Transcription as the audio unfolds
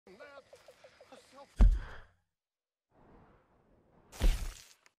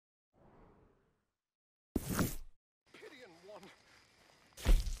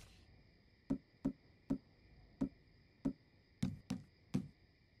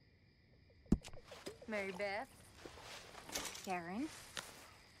Mary Beth. Karen.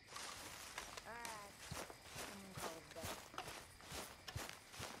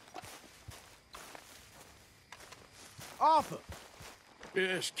 Arthur!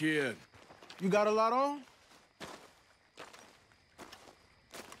 Yes, kid. You got a lot on?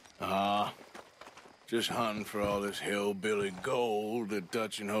 Just hunting for all this hillbilly gold that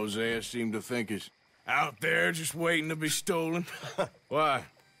Dutch and Hosea seem to think is out there just waiting to be stolen. Why?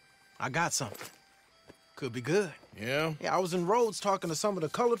 I got something. Could be good. Yeah? Yeah, I was in Rhodes talking to some of the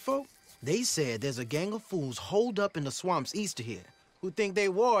colored folk. They said there's a gang of fools holed up in the swamps east of here who think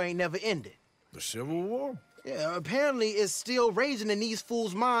their war ain't never ended. The Civil War? Yeah, apparently it's still raging in these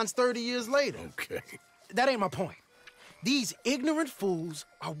fools' minds 30 years later. Okay. That ain't my point. These ignorant fools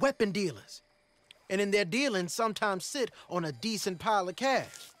are weapon dealers. And in their dealing, sometimes sit on a decent pile of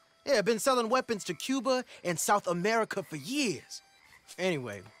cash. Yeah, been selling weapons to Cuba and South America for years.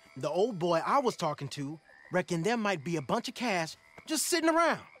 Anyway, the old boy I was talking to reckoned there might be a bunch of cash just sitting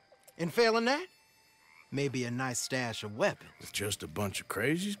around. And failing that, maybe a nice stash of weapons. It's just a bunch of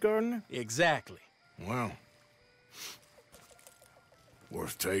crazies, Gardner? Exactly. Well,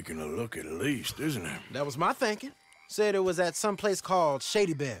 worth taking a look at least, isn't it? That was my thinking. Said it was at some place called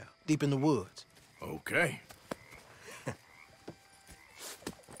Shady Belle, deep in the woods. Okay.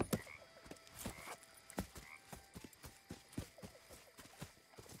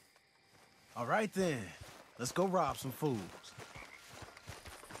 All right then, let's go rob some fools.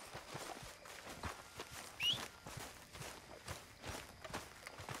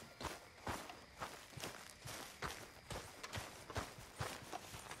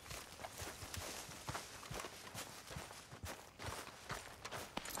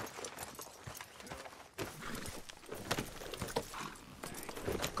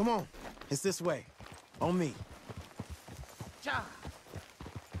 Come on, it's this way. On me. Ja.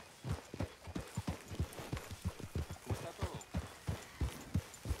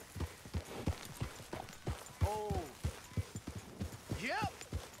 Oh. Yep.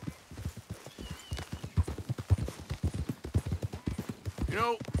 You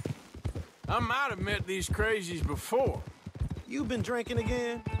know, I might have met these crazies before. You been drinking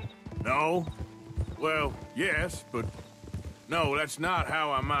again? No. Well, yes, but no, that's not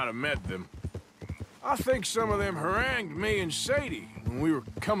how I might have met them. I think some of them harangued me and Sadie when we were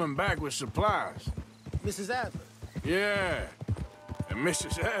coming back with supplies. Mrs. Adler? Yeah, and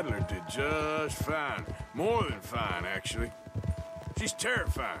Mrs. Adler did just fine. More than fine, actually. She's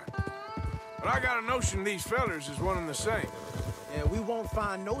terrifying. But I got a notion these fellers is one and the same. Yeah, we won't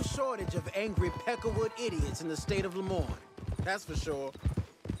find no shortage of angry Peckerwood idiots in the state of Lemoyne. That's for sure.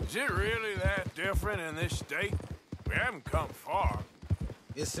 Is it really that different in this state? We haven't come far.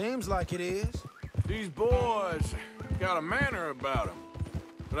 It seems like it is. These boys got a manner about them,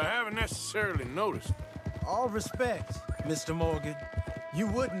 but I haven't necessarily noticed. All respect, Mr. Morgan. You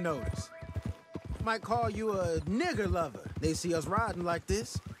wouldn't notice. Might call you a nigger lover. They see us riding like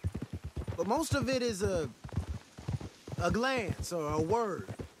this. But most of it is a glance or a word.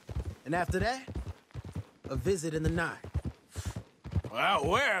 And after that, a visit in the night. Well, out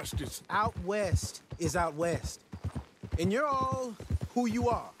west, it's... Out west is out west. And you're all who you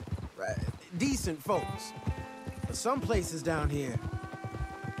are, right? Decent folks. But some places down here,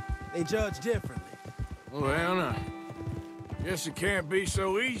 they judge differently. Well, Anna, guess it can't be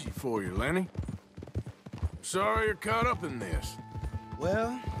so easy for you, Lenny. Sorry you're caught up in this.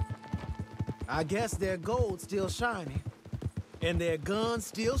 Well, I guess their gold's still shining, and their guns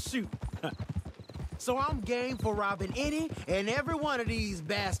still shoot. So I'm game for robbing any and every one of these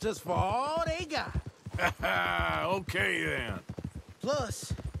bastards for all they got. Okay, then.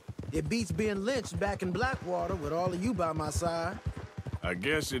 Plus, it beats being lynched back in Blackwater with all of you by my side. I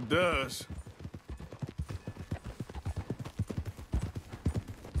guess it does.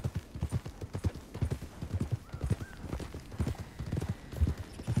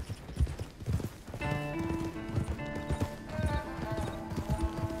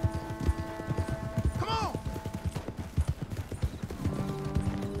 Come on!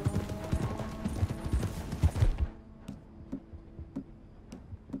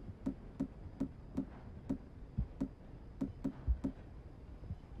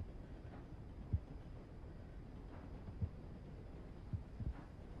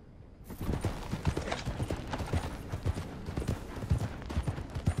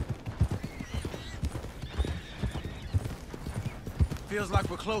 Feels like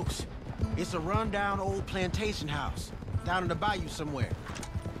we're close. It's a rundown old plantation house, down in the bayou somewhere.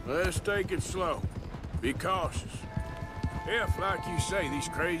 Let's take it slow. Be cautious. If, like you say, these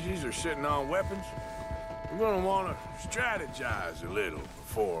crazies are sitting on weapons, we're gonna want to strategize a little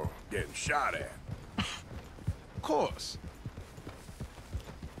before getting shot at. Of course.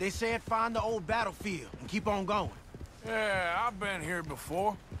 They said find the old battlefield and keep on going. Yeah, I've been here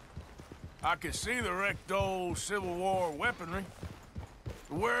before. I can see the wrecked old Civil War weaponry.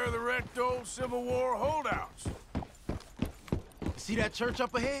 Where are the wrecked old Civil War holdouts? See that church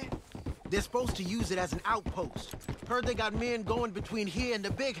up ahead? They're supposed to use it as an outpost. Heard they got men going between here and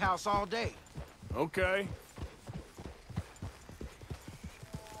the big house all day. Okay.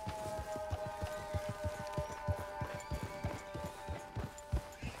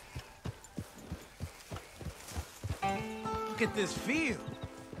 Look at this field.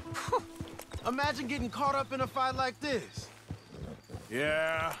 Imagine getting caught up in a fight like this.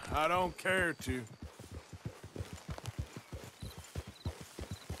 Yeah, I don't care to.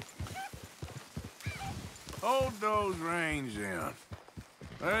 Hold those reins in.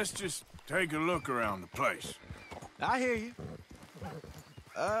 Let's just take a look around the place. I hear you.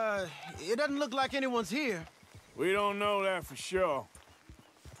 It doesn't look like anyone's here. We don't know that for sure.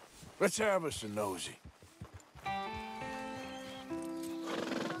 Let's have us a nosy.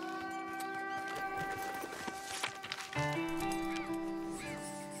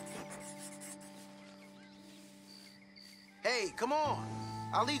 Hey, come on.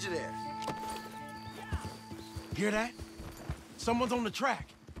 I'll lead you there. Hear that? Someone's on the track.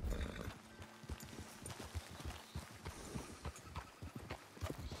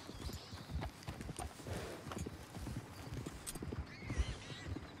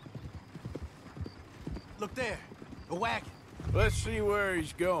 Look there, a wagon. Let's see where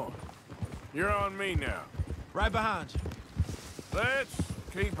he's going. You're on me now. Right behind you. Let's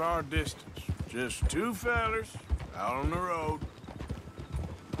keep our distance. Just two fellers out on the road.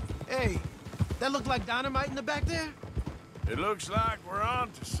 Hey, that look like dynamite in the back there? It looks like we're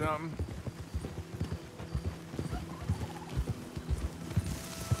on to something.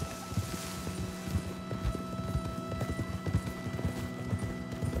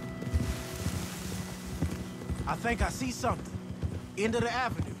 I think I see something. End of the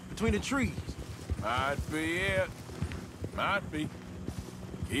avenue, between the trees. Might be it. Might be.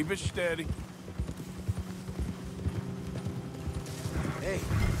 Keep it steady. Hey,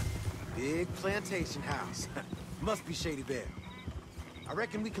 big plantation house. Must be Shady Bear. I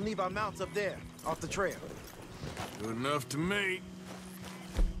reckon we can leave our mounts up there, off the trail. Good enough to me.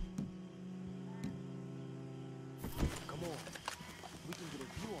 Come on. We can get a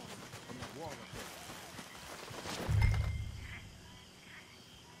view on them from that wall up there.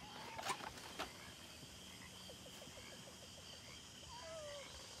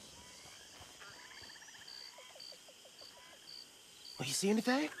 Oh, you see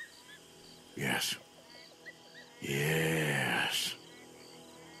anything? Yes. Yes.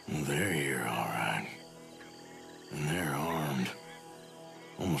 They're here, all right. And they're armed.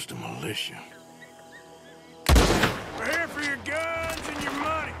 Almost a militia. We're here for your guns and your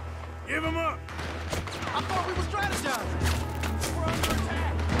money. Give them up. I thought we were strategizing. We're under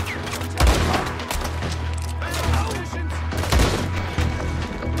attack. Battle positions.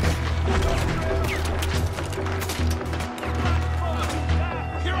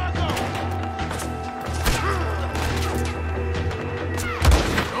 Here I go.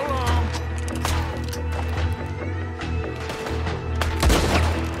 So long.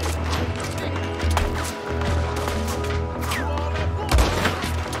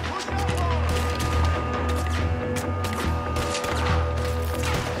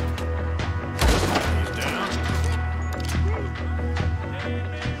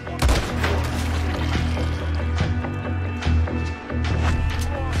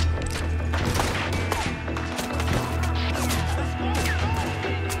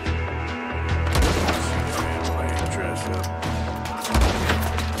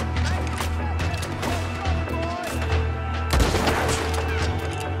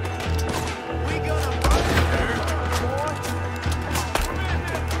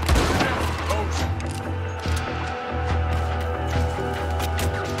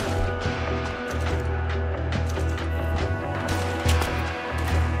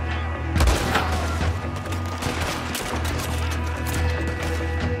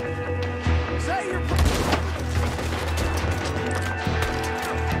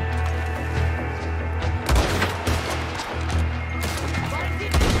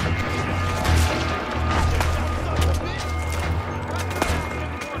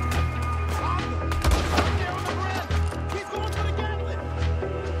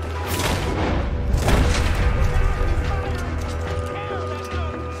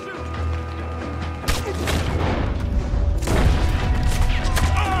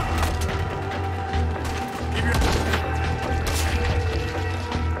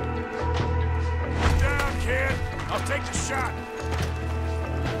 shot.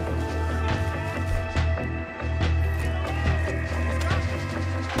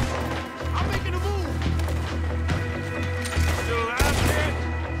 I'm making a move. Still alive, kid?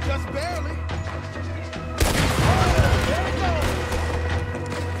 Just barely. Oh, there it goes.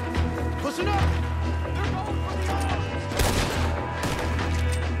 Pushing up. They're going for the arm.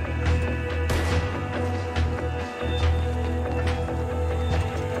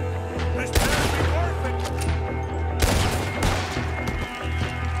 This better be worth it.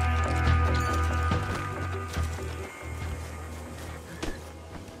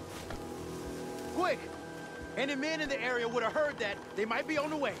 Quick! Any men in the area would have heard that. They might be on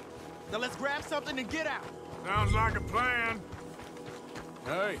the way. Now let's grab something and get out. Sounds like a plan.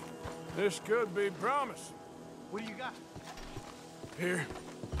 Hey, this could be promising. What do you got? Here.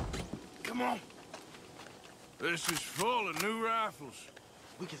 Come on. This is full of new rifles.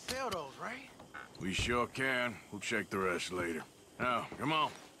 We can sell those, right? We sure can. We'll check the rest later. Now, come on.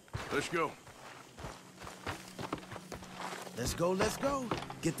 Let's go. Let's go, let's go.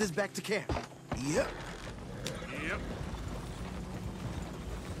 Get this back to camp. Yep. Yep.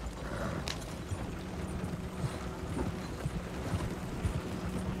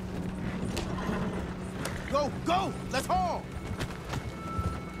 Go, go! Let's haul!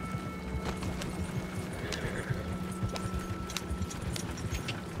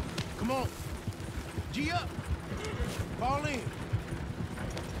 Come on. G up. Fall in.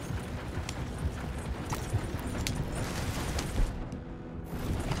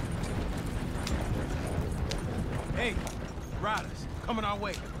 Hey, riders, coming our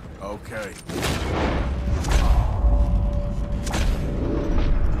way. Okay.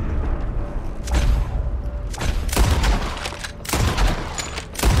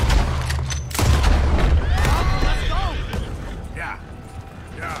 Let's go! Yeah.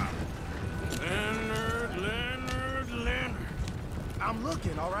 Yeah. Leonard. I'm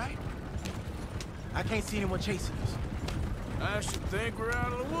looking, all right? I can't see anyone chasing us. I should think we're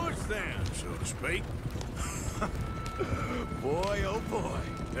out of the woods then, so to speak. Boy, oh boy.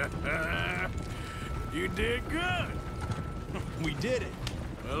 You did good. We did it.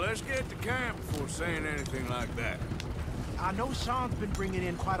 Well, let's get to camp before saying anything like that. I know Sean's been bringing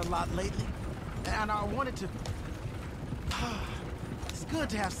in quite a lot lately, and I wanted to... It's good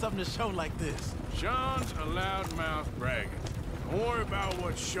to have something to show like this. Sean's a loudmouth bragging. Don't worry about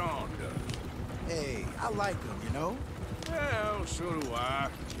what Sean does. Hey, I like him, you know? Well, so do I.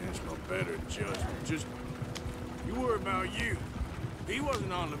 Against my better judgment. Just, you worry about you. He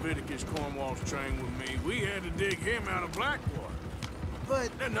wasn't on Leviticus Cornwall's train with me. We had to dig him out of Blackwater.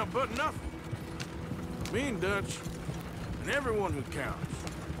 But... But nothing. Me and Dutch, and everyone who counts.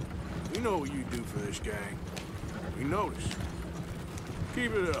 We know what you do for this gang. We notice.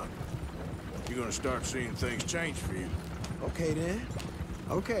 Keep it up. You're gonna start seeing things change for you. Okay, then.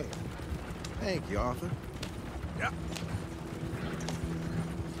 Okay. Thank you, Arthur. Yeah.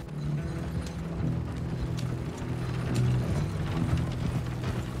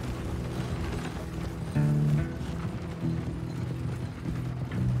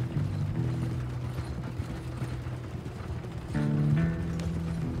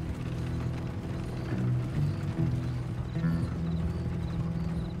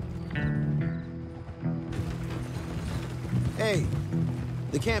 Hey,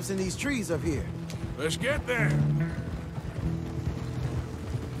 the camp's in these trees up here. Let's get there.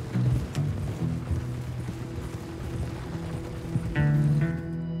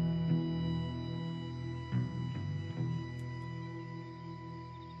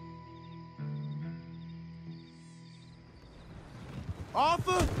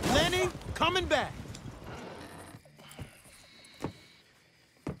 Arthur, Lenny, coming back.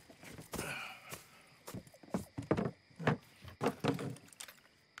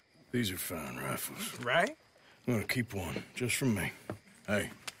 These are fine rifles. Right? I'm gonna keep one, just for me.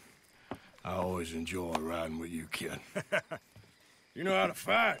 Hey, I always enjoy riding with you, kid. You know how to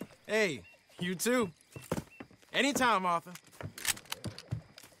fight. Hey, you too. Anytime, Arthur.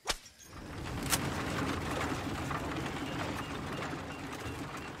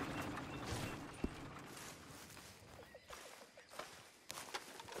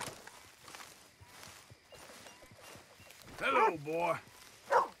 Hello, boy.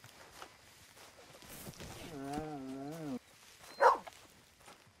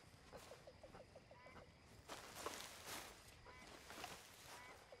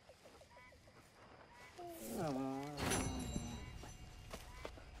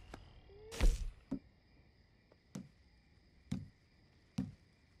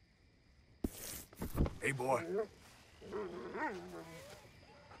 Hey, boy.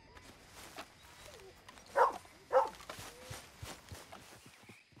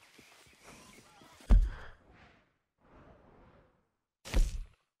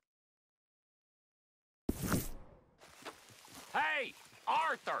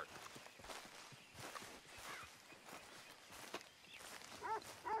 Arthur!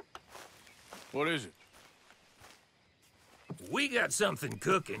 What is it? We got something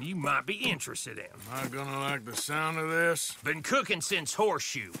cooking you might be interested in. Am I gonna like the sound of this? Been cooking since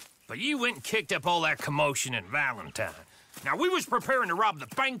Horseshoe, but you went and kicked up all that commotion in Valentine. Now, we was preparing to rob the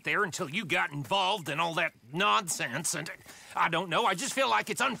bank there until you got involved in all that nonsense, and I don't know, I just feel like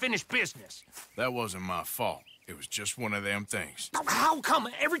it's unfinished business. That wasn't my fault. It was just one of them things. How come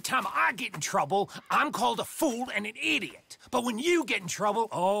every time I get in trouble, I'm called a fool and an idiot? But when you get in trouble,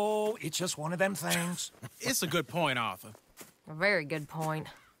 oh, it's just one of them things. It's a good point, Arthur. A very good point.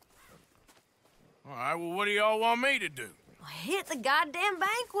 All right, well, what do y'all want me to do? Hit the goddamn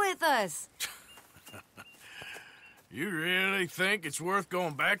bank with us. You really think it's worth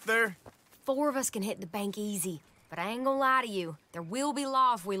going back there? 4 of us can hit the bank easy, but I ain't gonna lie to you. There will be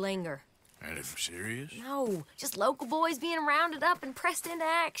law if we linger. And if serious? No, just local boys being rounded up and pressed into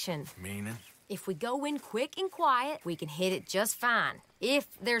action. Meaning? If we go in quick and quiet, we can hit it just fine. If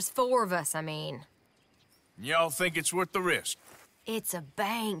there's 4 of us, I mean. Y'all think it's worth the risk? It's a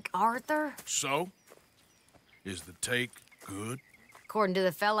bank, Arthur. So? Is the take good? According to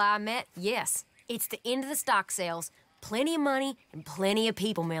the fella I met, yes. It's the end of the stock sales. Plenty of money and plenty of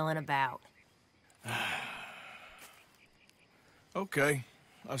people milling about. Okay,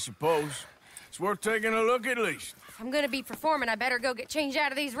 I suppose. It's worth taking a look at least. If I'm gonna be performing, I better go get changed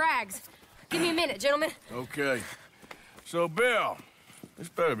out of these rags. Give me a minute, gentlemen. Okay. So, Bill, this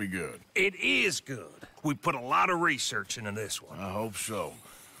better be good. It is good. We put a lot of research into this one. I hope so.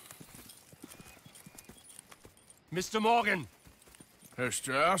 Mr. Morgan, Herr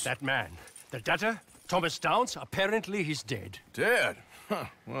Strauss? that man, the debtor, Thomas Downs, apparently he's dead. Dead? Huh.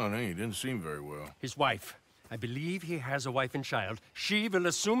 Well, he didn't seem very well. His wife, I believe he has a wife and child. She will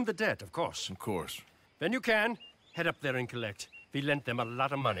assume the debt, of course. Of course. When you can, head up there and collect. We lent them a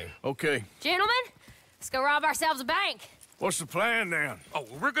lot of money. Okay. Gentlemen, let's go rob ourselves a bank. What's the plan, then? Oh,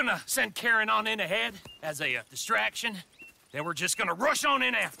 we're gonna send Karen on in ahead as a distraction. Then we're just gonna rush on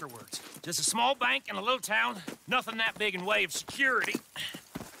in afterwards. Just a small bank in a little town. Nothing that big in way of security.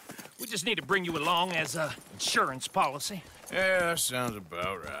 We just need to bring you along as a insurance policy. Yeah, that sounds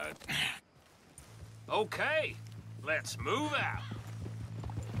about right. Okay, let's move out.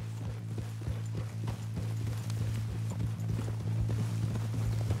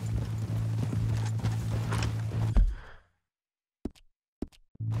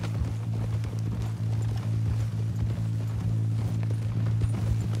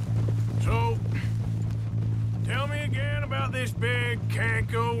 So, tell me again about this big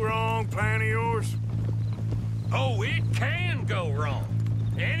can't-go-wrong plan of yours. Oh, it can go wrong.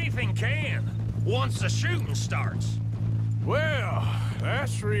 Anything can, once the shooting starts. Well,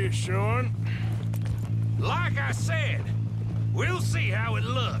 that's reassuring. Like I said, we'll see how it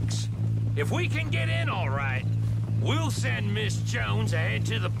looks. If we can get in all right, we'll send Miss Jones ahead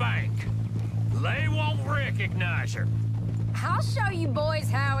to the bank. They won't recognize her. I'll show you boys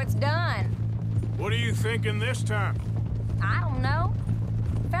how it's done. What are you thinking this time? I don't know.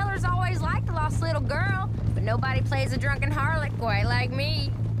 Fellers always liked a lost little girl, but nobody plays a drunken harlot quite like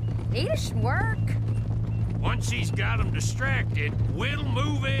me. It should work. Once she's got them distracted, we'll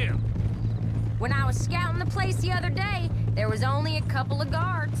move in. When I was scouting the place the other day, there was only a couple of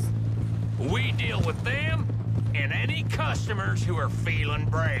guards. We deal with them and any customers who are feeling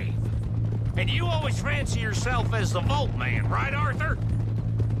brave. And you always fancy yourself as the vault man, right, Arthur?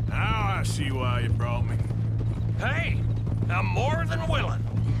 Now I see why you brought me. Hey, I'm more than willing.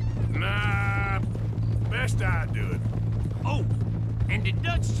 Nah, best I do it. Oh, and did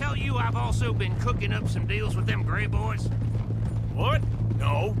Dutch tell you I've also been cooking up some deals with them Gray Boys? What?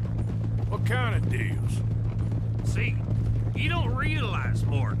 No. What kind of deals? See, you don't realize,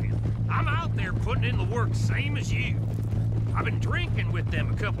 Morgan. I'm out there putting in the work same as you. I've been drinking with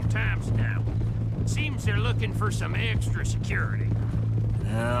them a couple times now. Seems they're looking for some extra security.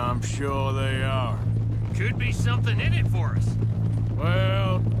 Yeah, I'm sure they are. Could be something in it for us.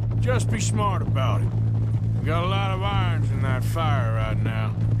 Well, just be smart about it. We got a lot of irons in that fire right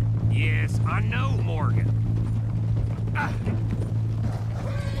now. Yes, I know, Morgan. Ah.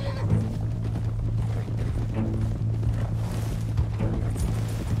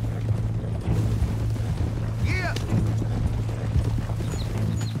 Yeah!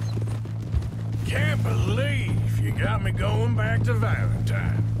 Can't believe you got me going back to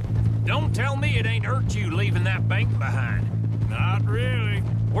Valentine. Don't tell me it ain't hurt you leaving that bank behind. Not really.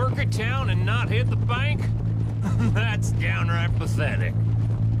 Work a town and not hit the bank? That's downright pathetic.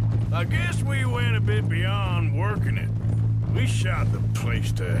 I guess we went a bit beyond working it. We shot the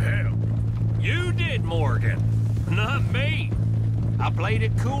place to hell. You did, Morgan. Not me. I played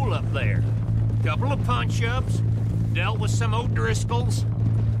it cool up there. Couple of punch-ups, dealt with some O'Driscolls.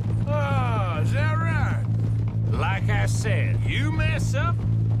 Ah, is that right? Like I said, you mess up,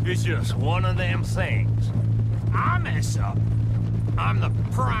 it's just one of them things. I mess up, I'm the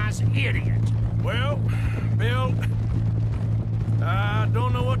prize idiot. Well, Bill, I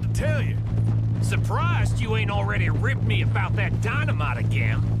don't know what to tell you. Surprised you ain't already ripped me about that dynamite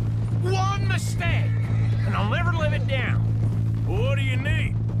again. One mistake, and I'll never live it down. What do you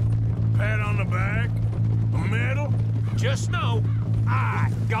need? Pat on the back? A medal? Just know, I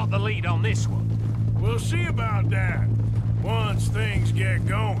got the lead on this one. We'll see about that once things get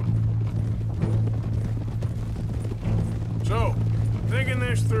going. So, thinking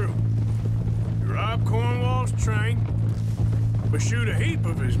this through. We rob Cornwall's train. We shoot a heap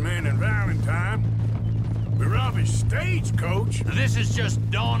of his men in Valentine. We rob his stagecoach. This is just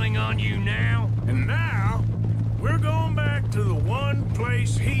dawning on you now? And now, we're going back to the one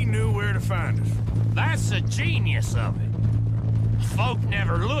place he knew where to find us. That's the genius of it. Folk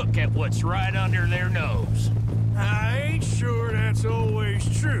never look at what's right under their nose. I ain't sure that's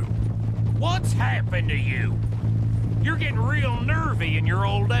always true. What's happened to you? You're getting real nervy in your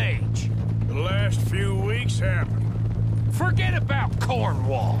old age. The last few weeks happened. Forget about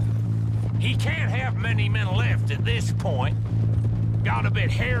Cornwall. He can't have many men left at this point. Got a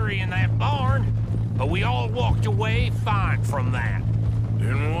bit hairy in that barn, but we all walked away fine from that.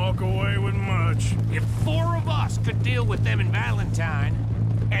 Didn't walk away with much. If 4 of us could deal with them in Valentine,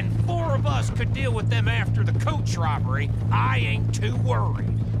 and 4 of us could deal with them after the coach robbery, I ain't too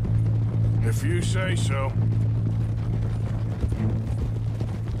worried. If you say so.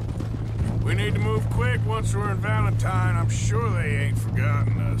 We need to move quick once we're in Valentine. I'm sure they ain't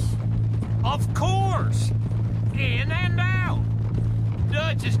forgotten us. Of course! In and out!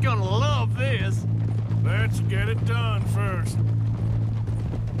 Dutch is gonna love this. Let's get it done first.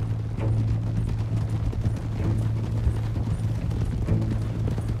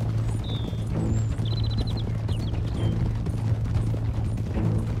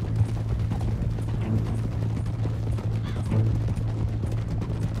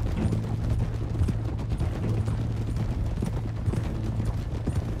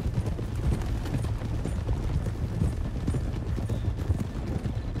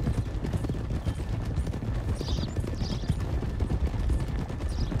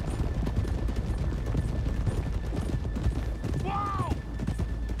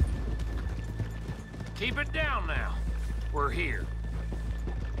 Keep it down now. We're here.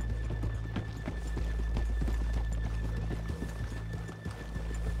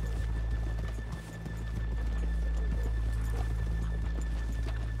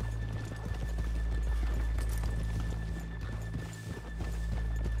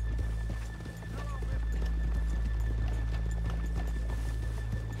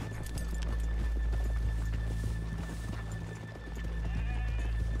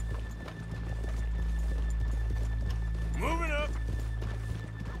 Moving up.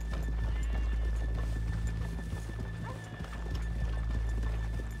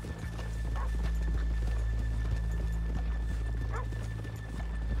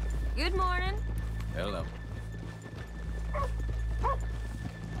 Good morning. Hello.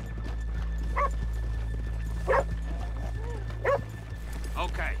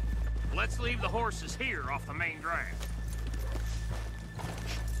 Okay, let's leave the horses here off the main drag.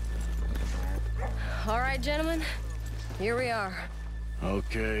 All right, gentlemen. Here we are.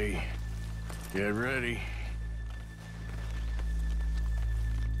 Okay. Get ready.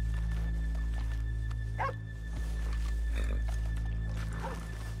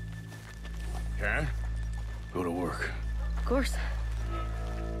 Karen, go to work. Of course.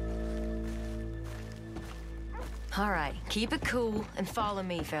 All right, keep it cool and follow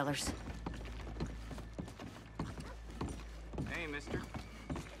me, fellers. Hey, mister.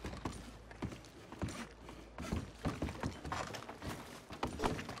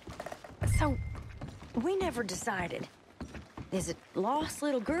 So, we never decided. Is it lost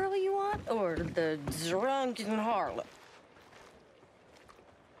little girl you want, or the drunken harlot?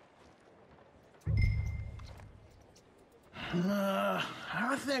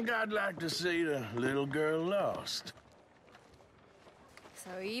 I think I'd like to see the little girl lost.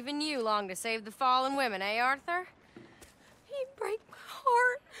 So even you long to save the fallen women, eh, Arthur? You break my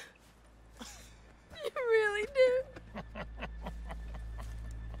heart. You really do.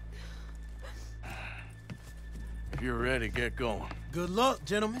 If you're ready, get going. Good luck,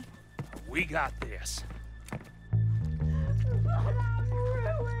 gentlemen. We got this. But I'm ruined.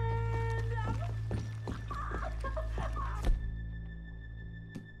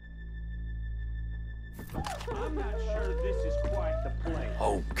 I'm not sure this is quite the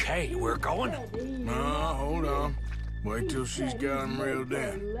Okay, we're going. No, hold on. Wait till she's got him reeled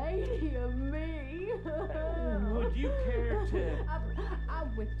in. Lady of me. Would you care to...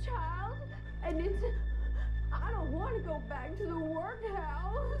 I'm with child, and it's... I don't want to go back to the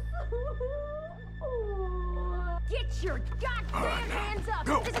workhouse. Get your goddamn right, now, hands up!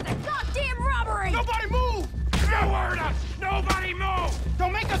 go. This is a goddamn robbery! Nobody move! No word us! Nobody move!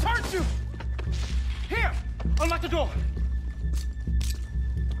 Don't make us hurt you! Here, unlock the door.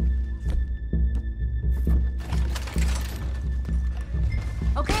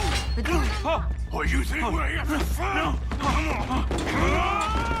 Okay, the door's unlocked. What you think we're here for fun? No. Come on.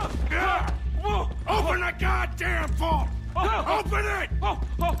 Open the goddamn vault! Open it!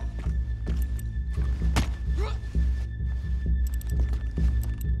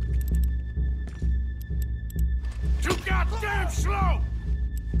 Too goddamn slow!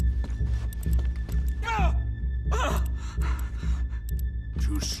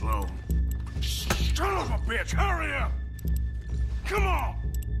 Too slow. Son of a bitch, hurry up! Come on!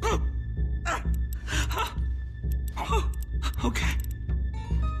 Okay.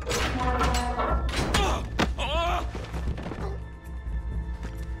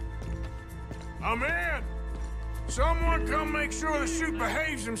 I'm in! Someone come make sure the chute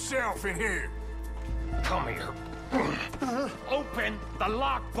behaves himself in here. Come here. Open the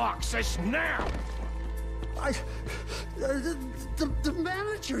lockbox this now! The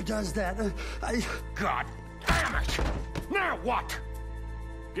manager does that. God damn it! Now what?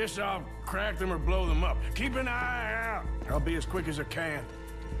 Guess I'll crack them or blow them up. Keep an eye out. I'll be as quick as I can.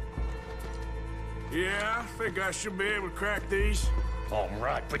 Yeah, I think I should be able to crack these. All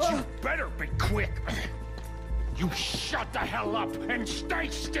right, but you better be quick. You shut the hell up and stay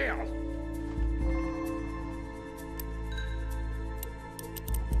still!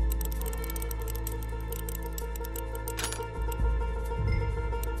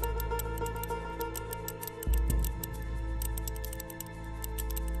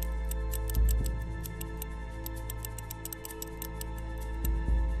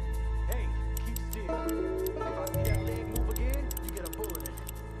 Hey, keep still. If I see that leg move again, you get a bullet in it.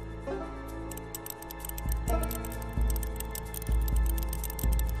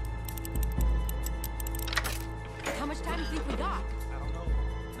 How much time do you think we got? I don't know.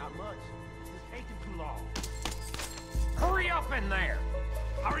 Not much. This is taking too long. Hurry up in there!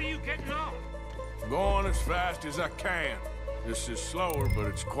 How are you getting on? Going as fast as I can. This is slower, but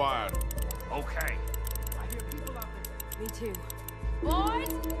it's quieter. Okay. I hear people out there. Me too. Boys,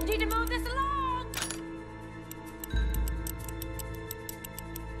 you need to move this along!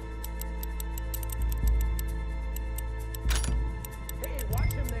 Hey,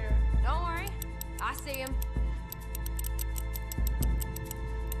 watch him there. Don't worry, I see him.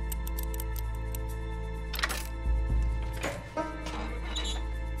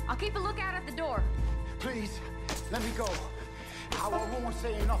 I'll keep a lookout at the door. Please, let me go. I won't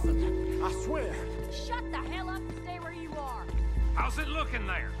say nothing. I swear. Shut the hell up and stay where you are. How's it looking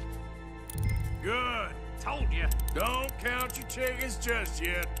there? Good. Told you. Don't count your chickens just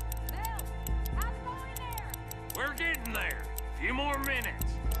yet. Bill, how's it going in there? We're getting there. Few more minutes.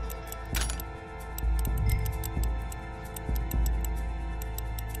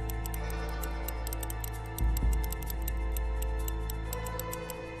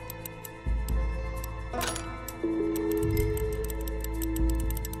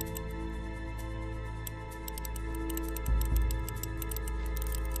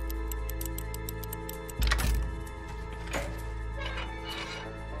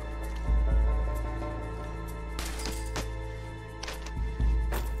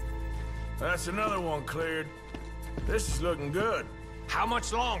 That's another one cleared. This is looking good. How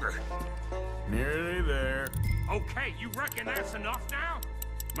much longer? Nearly there. Okay, you reckon that's enough now?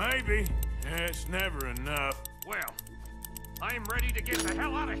 Maybe. It's never enough. Well, I am ready to get the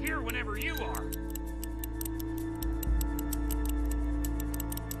hell out of here whenever you are.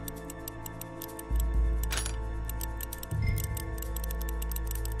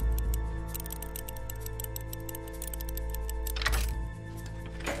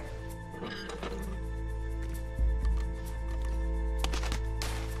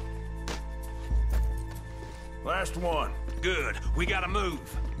 Last one. Good. We gotta move.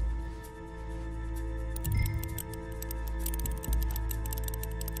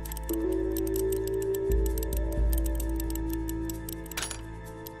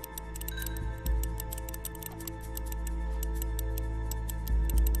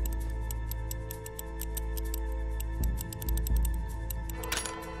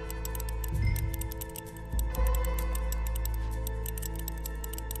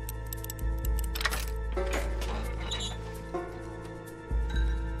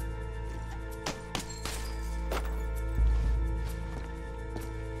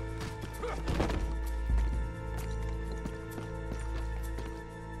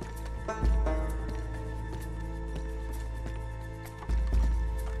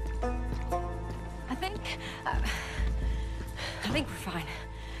 I think we're fine.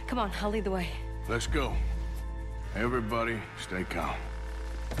 Come on, I'll lead the way. Let's go. Everybody, stay calm.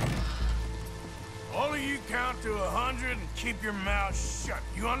 All of you count to 100 and keep your mouths shut.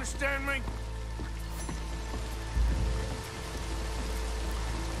 You understand me?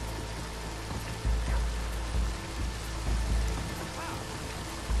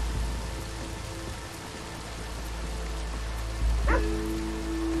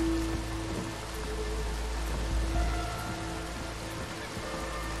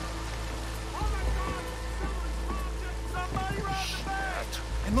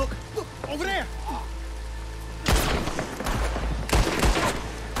 And look, over there!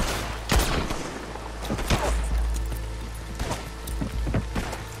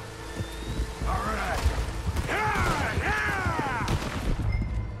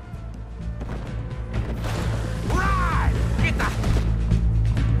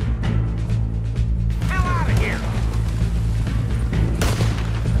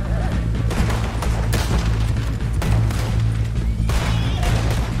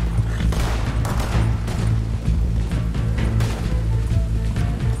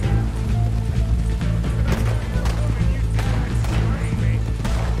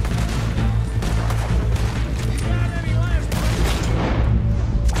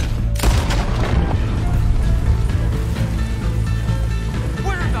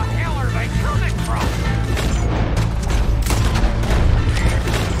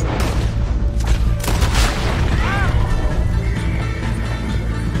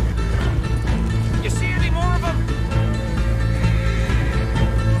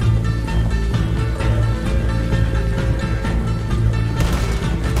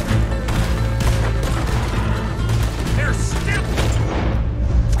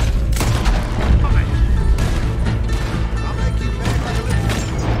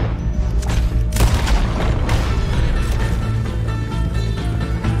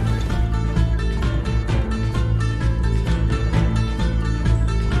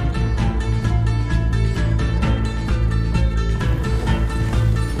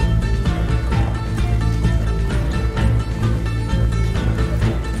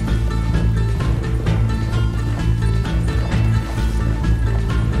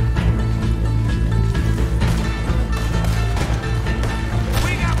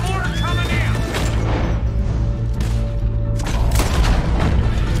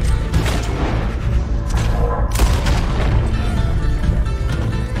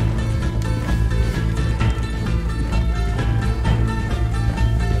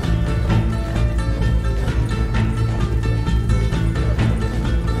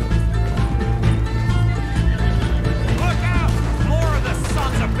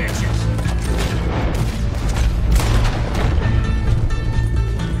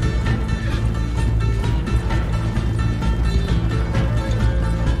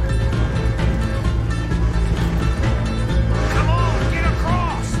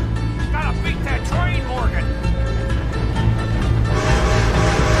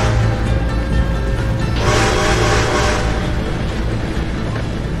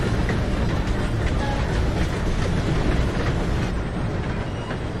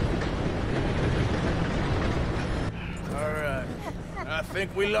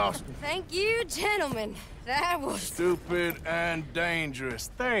 think we lost him. Thank you, gentlemen. That was... Stupid and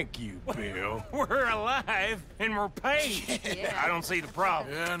dangerous. Thank you, Bill. We're alive, and we're paid. Yeah. I don't see the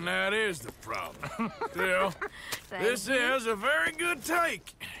problem. Yeah, and that is the problem. Still, this is a very good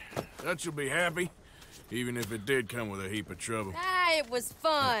take. Dutch will be happy, even if it did come with a heap of trouble. Ah, it was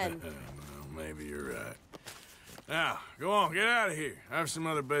fun. Well, maybe you're right. Now, go on, get out of here. I have some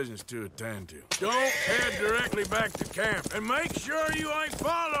other business to attend to. Don't head directly back to camp, and make sure you ain't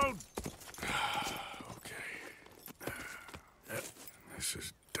followed. Okay. Yep, this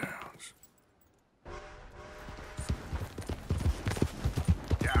is Downs.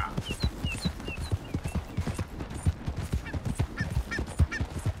 Yeah.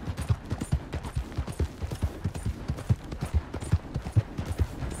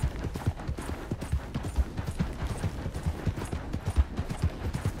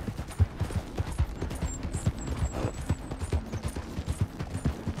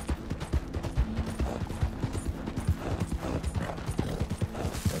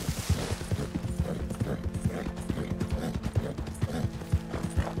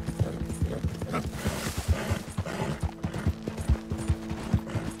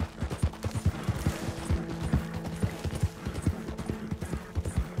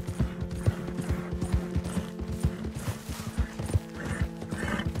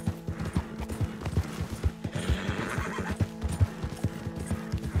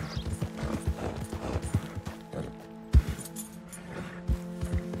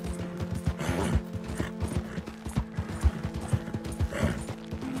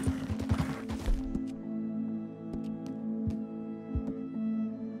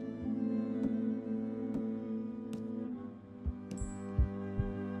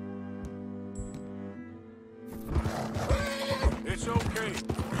 It's okay.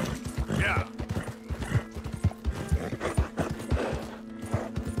 Yeah.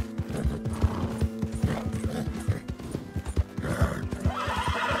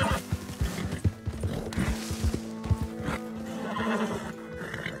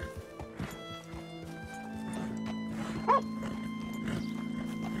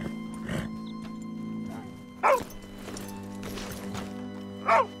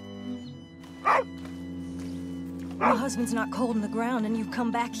 My husband's not cold in the ground, and you've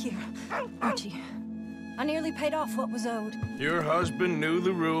come back here. Archie, I nearly paid off what was owed. Your husband knew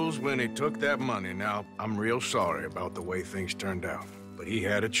the rules when he took that money. Now, I'm real sorry about the way things turned out. But he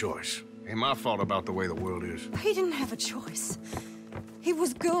had a choice. Ain't my fault about the way the world is. He didn't have a choice. He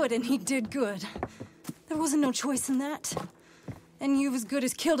was good, and he did good. There wasn't no choice in that. And you as good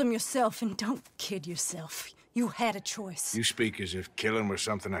as killed him yourself, and don't kid yourself. You had a choice. You speak as if killing was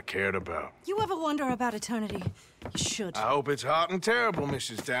something I cared about. You ever wonder about eternity? You should. I hope it's hot and terrible,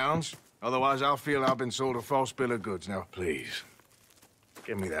 Mrs. Downs. Otherwise, I'll feel I've been sold a false bill of goods. Now, please,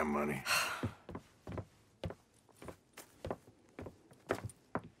 give me that money.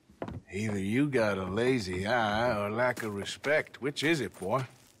 Either you got a lazy eye or lack of respect. Which is it, boy?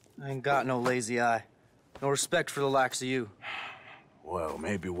 I ain't got no lazy eye. No respect for the likes of you. Well,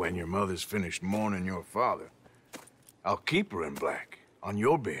 maybe when your mother's finished mourning your father, I'll keep her in black, on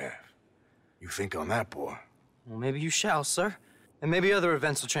your behalf. You think on that, boy? Well, maybe you shall, sir. And maybe other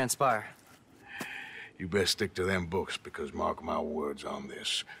events will transpire. You best stick to them books, because mark my words on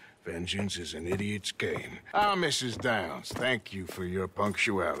this. Vengeance is an idiot's game. Ah, Mrs. Downs, thank you for your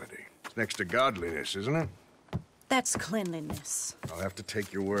punctuality. It's next to godliness, isn't it? That's cleanliness. I'll have to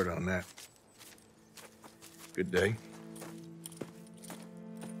take your word on that. Good day.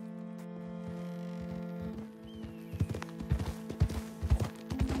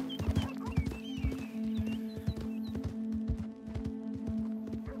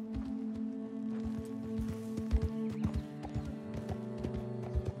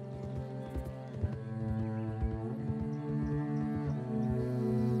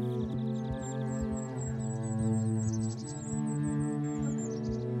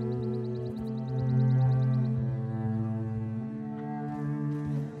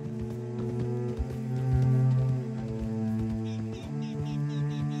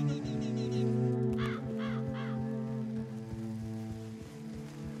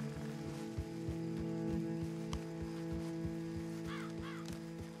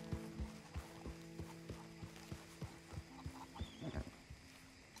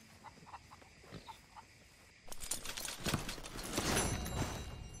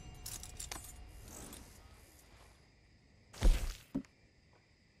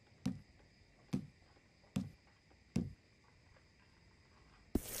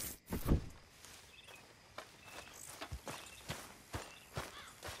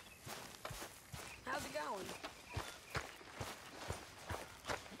 How's it going?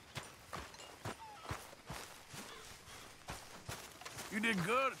 You did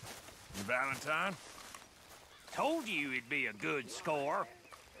good, Valentine. Told you it'd be a good score.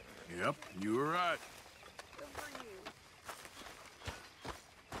 Yep, you were right. Good for you.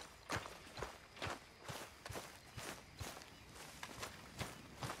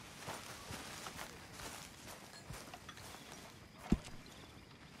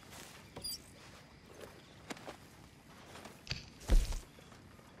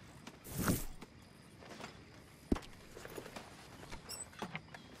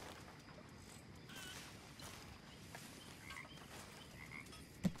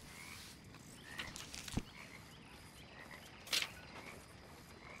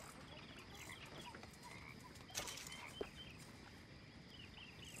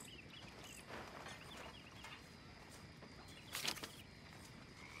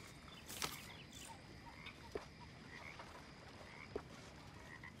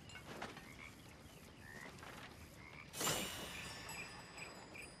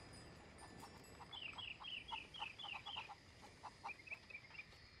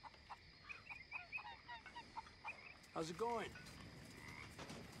 How's it going?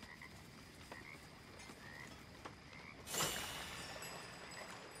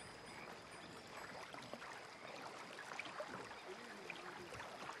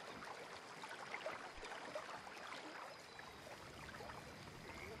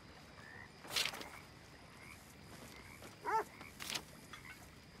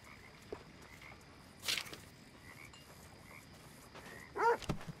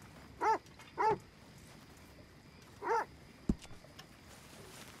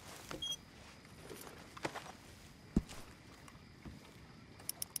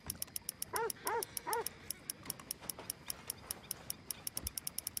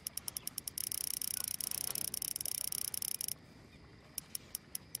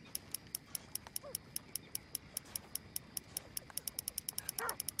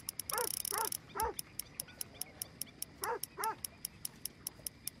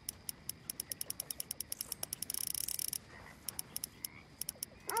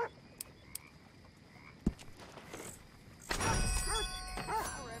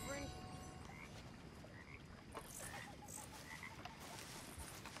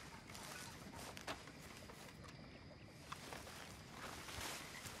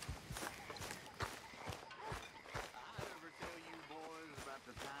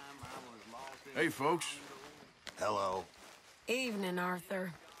 Hey, folks. Hello. Evening,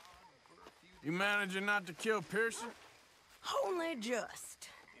 Arthur. You managing not to kill Pearson? Only just.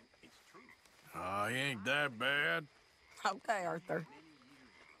 Oh, he ain't that bad. Okay, Arthur.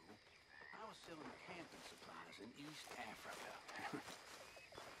 I was selling camping supplies in East Africa.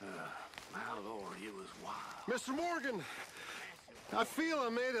 My lord, it was wild. Mr. Morgan, I feel I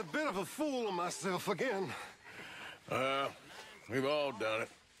made a bit of a fool of myself again. We've all done it.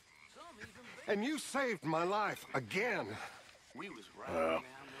 And you saved my life again. We was Well,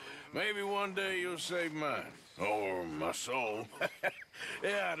 maybe one day you'll save mine. Or my soul.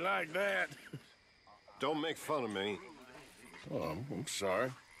 Yeah, I'd like that. Don't make fun of me. Oh, I'm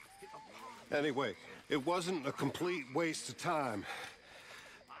sorry. Anyway, it wasn't a complete waste of time.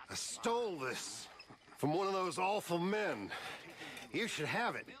 I stole this from one of those awful men. You should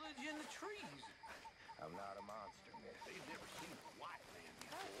have it. I'm not a monster. They've never seen a white man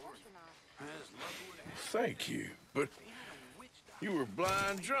before. Thank you, but you were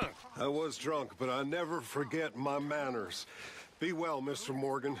blind drunk. I was drunk, but I never forget my manners. Be well, Mr.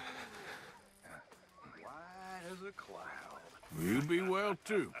 Morgan. White as a cloud. You be well,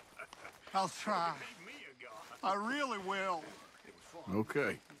 too. I'll try. I really will.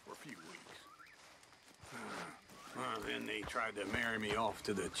 Okay. For a few weeks. Then they tried to marry me off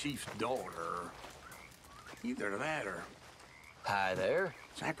to the chief's daughter. Either that or... Hi there.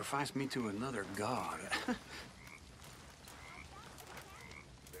 Sacrifice me to another god.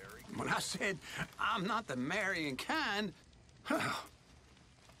 When I said I'm not the marrying kind,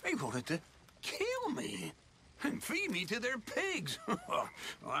 they wanted to kill me and feed me to their pigs. Well,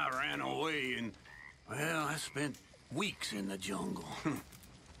 I ran away and, well, I spent weeks in the jungle.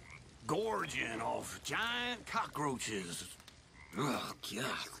 Gorging off giant cockroaches. Oh,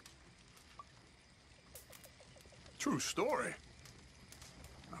 God. True story.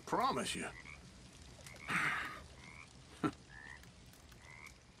 I promise you.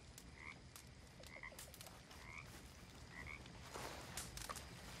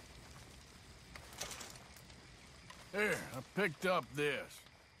 Here, I picked up this.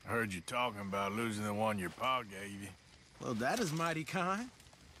 I heard you talking about losing the one your pa gave you. Well, that is mighty kind.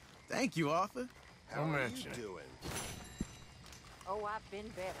 Thank you, Arthur. How are you doing? Oh, I've been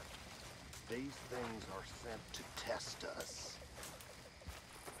better. These things are sent to test us.